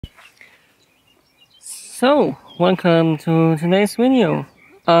So, welcome to today's video.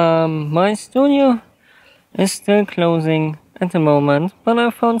 My studio is still closing at the moment, but I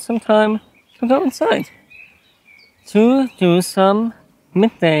found some time to go inside to do some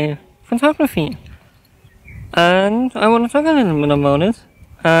midday photography. And I want to talk a little bit about it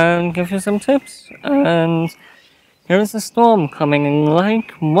and give you some tips. And there is a storm coming in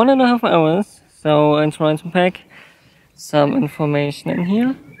like 1.5 hours, so I'm trying to pack some information in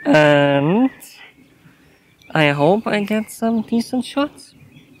here, and I hope I get some decent shots.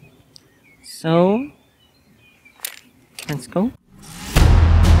 So, let's go.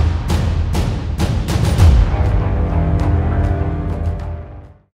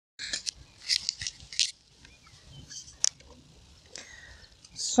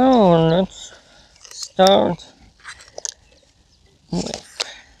 So, let's start with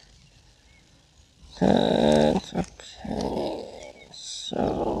that. Okay,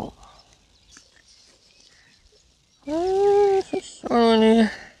 so this is already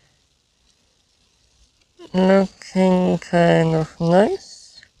looking kind of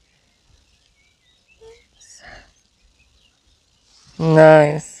nice.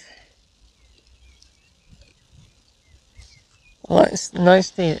 Nice.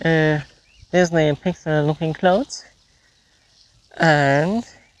 Nice Disney Pixar looking clothes. And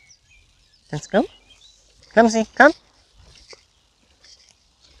let's go. Come see, come.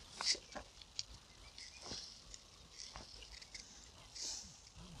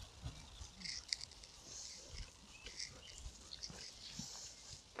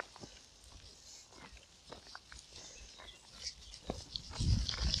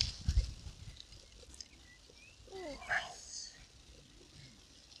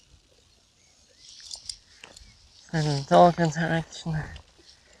 Little dog interaction.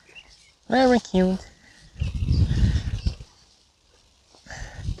 Very cute.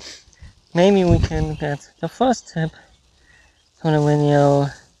 Maybe we can get the first tip to the video.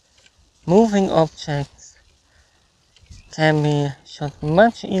 Moving objects can be shot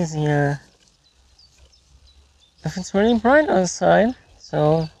much easier if it's really bright outside,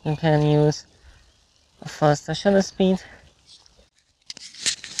 so you can use a faster shutter speed.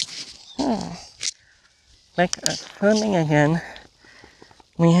 Back at filming again.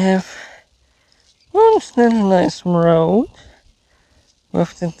 We have one little nice road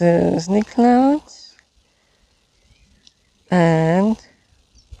with the Disney clouds, and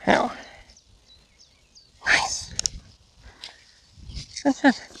how nice. That's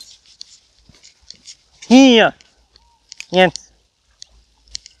it. Here. Yes.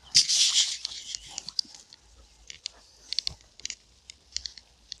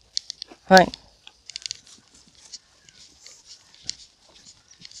 Fine.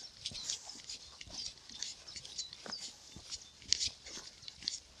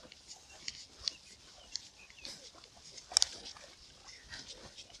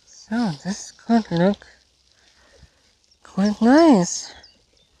 So this could look quite nice.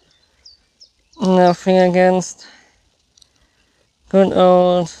 Nothing against good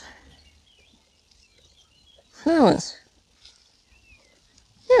old flowers.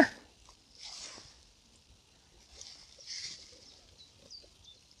 Yeah.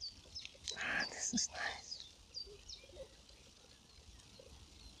 This is nice.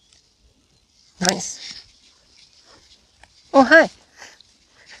 Nice. Oh, hi.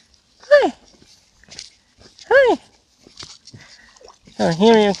 Hi. Hi. So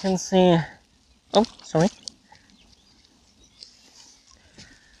here you can see, oh, sorry,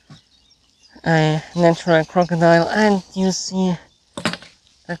 a natural crocodile, and you see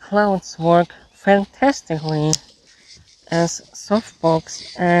the clouds work fantastically as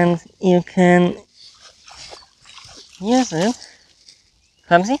softbox, and you can use it.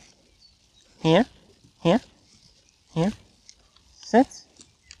 Clumsy. Here, here, here. Sit,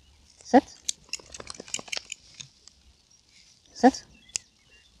 sit, sit.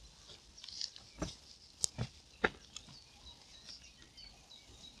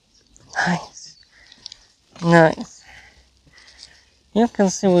 Nice, nice. You can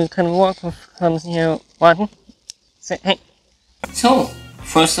see we can walk with Clumsy here. One, say hey. So,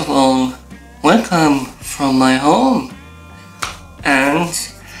 first of all, welcome from my home. And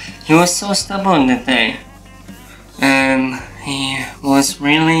he was so stubborn that day. And he was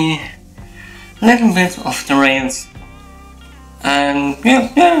really a little bit off the rails. And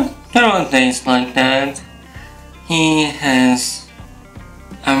yeah, there are days like that. He has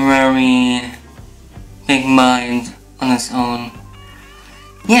a very big mind on his own.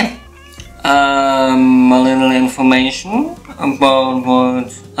 Yeah. A little information about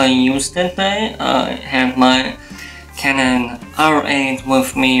what I used that day. I had my Canon R8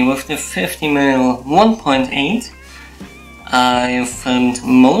 with me with the 50mm 1.8. I filmed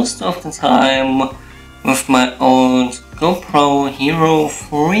most of the time with my old GoPro Hero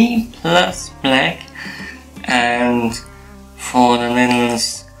 3 Plus Black, and for the little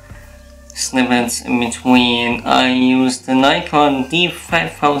snippets in between I used the Nikon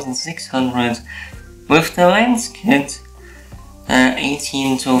D5600 with the lens kit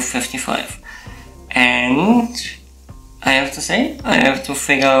 18 to 55. And I have to say, I have to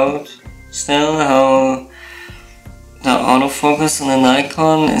figure out still how the autofocus on the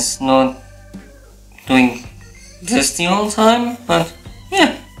Nikon is not doing this the whole time, but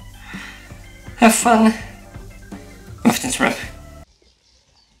yeah, have fun with the trip.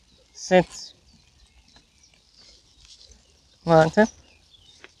 Sit. Warte.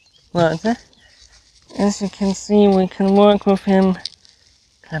 Warte. As you can see, we can work with him.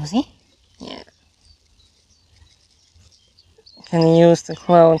 Clumsy? Yeah. Can use the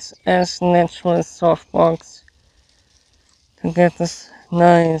clouds as natural softbox to get this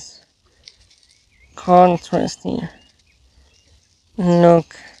nice contrasty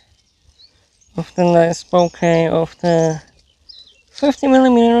look of the nice bokeh of the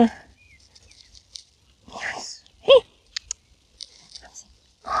 50mm. Nice. Hey!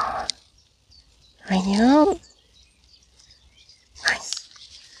 Oh, I know. Nice.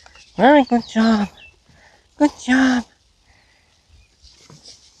 Very good job. Good job.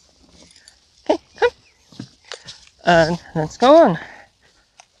 Okay, come. And let's go on.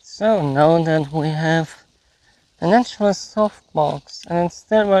 So now that we have the natural softbox and it's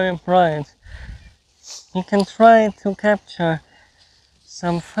still very bright, you can try to capture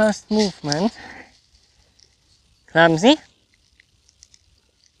some fast movement. Clumsy.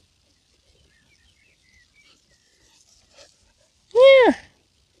 Yeah.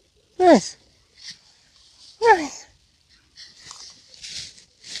 Nice. Nice.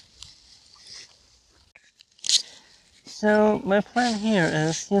 So my plan here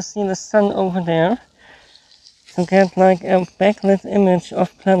is, you see the sun over there, to get like a backlit image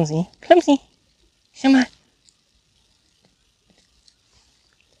of Clumsy. Clumsy! Come on!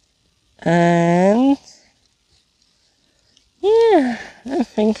 And yeah, I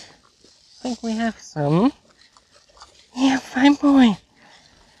think we have some. Yeah, fine boy.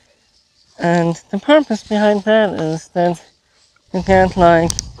 And the purpose behind that is that you get like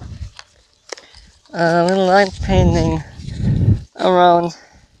a little light painting around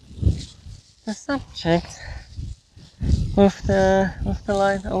the subject with the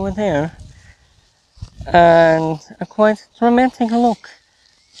light over there, and a quite dramatic look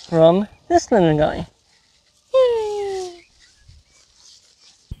from this little guy. Yay.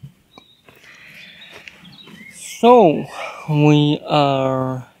 So we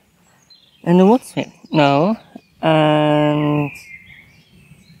are in the woods now, and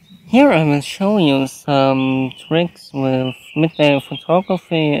here I will show you some tricks with midday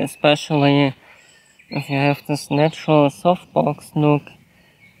photography, especially if you have this natural softbox look,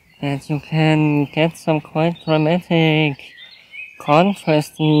 that you can get some quite dramatic,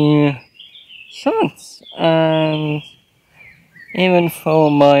 contrasty shots. And even though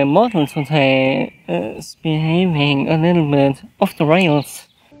my model today is behaving a little bit off the rails,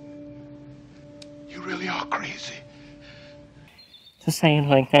 you really are crazy, to say it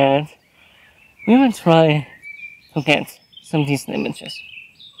like that, we will try to get some decent images.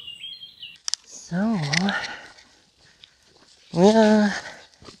 So, we are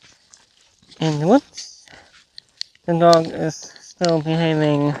in the woods. The dog is still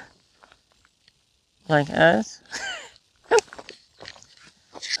behaving like us.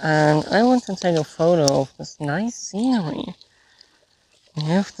 And I want to take a photo of this nice scenery. We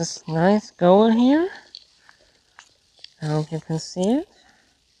have this nice goal here. I hope you can see it.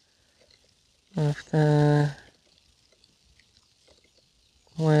 With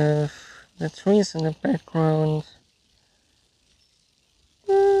the trees in the background.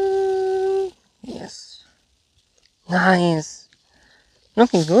 Yes. Nice.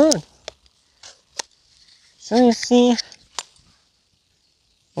 Looking good. So you see,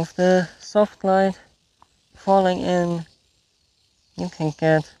 with the soft light falling in, you can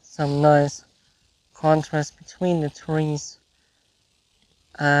get some nice contrast between the trees,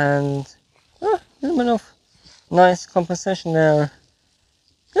 and a little bit of nice composition there.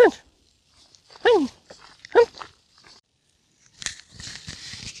 Good. Fine.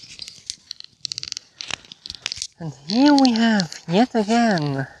 And here we have, yet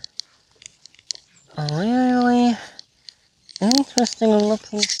again, a really interesting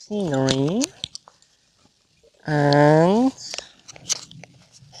looking scenery. And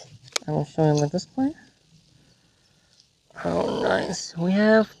I will show you my display. Oh, nice. We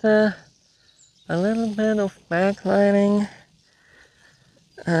have a little bit of backlighting,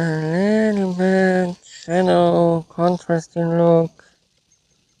 a little bit shadow, contrasting look.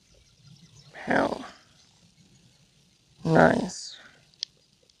 Hell, nice.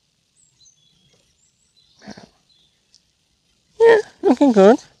 Yeah, looking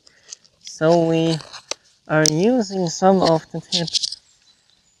good. So we are using some of the tips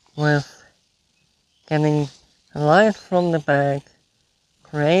with getting light from the back,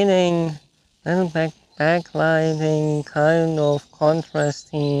 creating little backlighting, kind of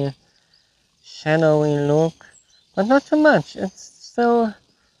contrasty, shadowy look, but not too much. It's still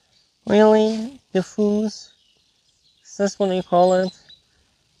really diffuse. Is this what you call it?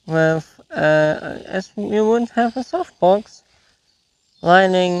 With as you would have a softbox,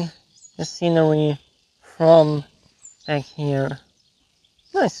 lighting the scenery from back here.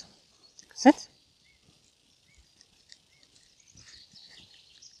 Nice. Sit.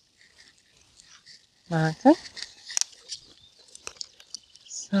 Martin.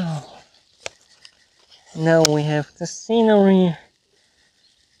 So, now we have the scenery.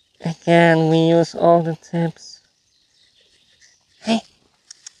 Again, we use all the tips. Hey,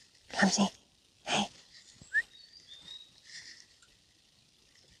 come see. Hey.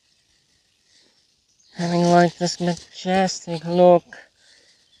 Having like this majestic look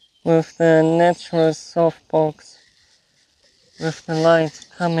with the natural softbox, with the light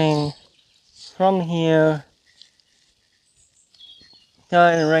coming from here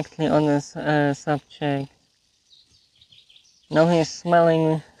directly on the subject. Now he's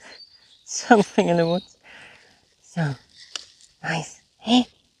smelling something in the woods. So, nice. Hey,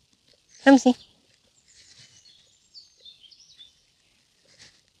 come see.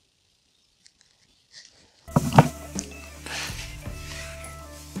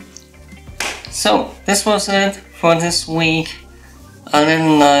 So, this was it for this week. A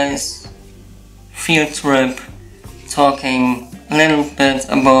little nice field trip, talking a little bit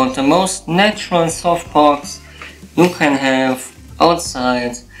about the most natural softbox you can have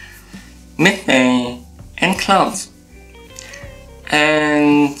outside, midday and clouds.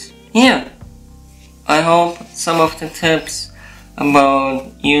 And yeah, I hope some of the tips about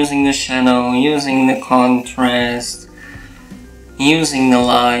using the shadow, using the contrast, using the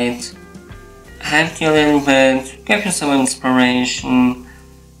light helped you a little bit, gave you some inspiration,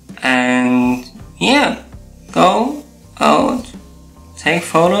 and yeah, go out, take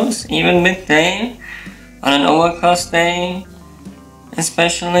photos, even midday, on an overcast day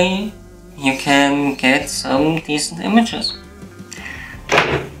especially, you can get some decent images.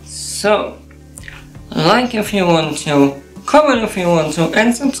 So, like if you want to, comment if you want to,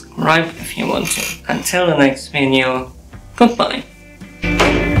 and subscribe if you want to. Until the next video, goodbye.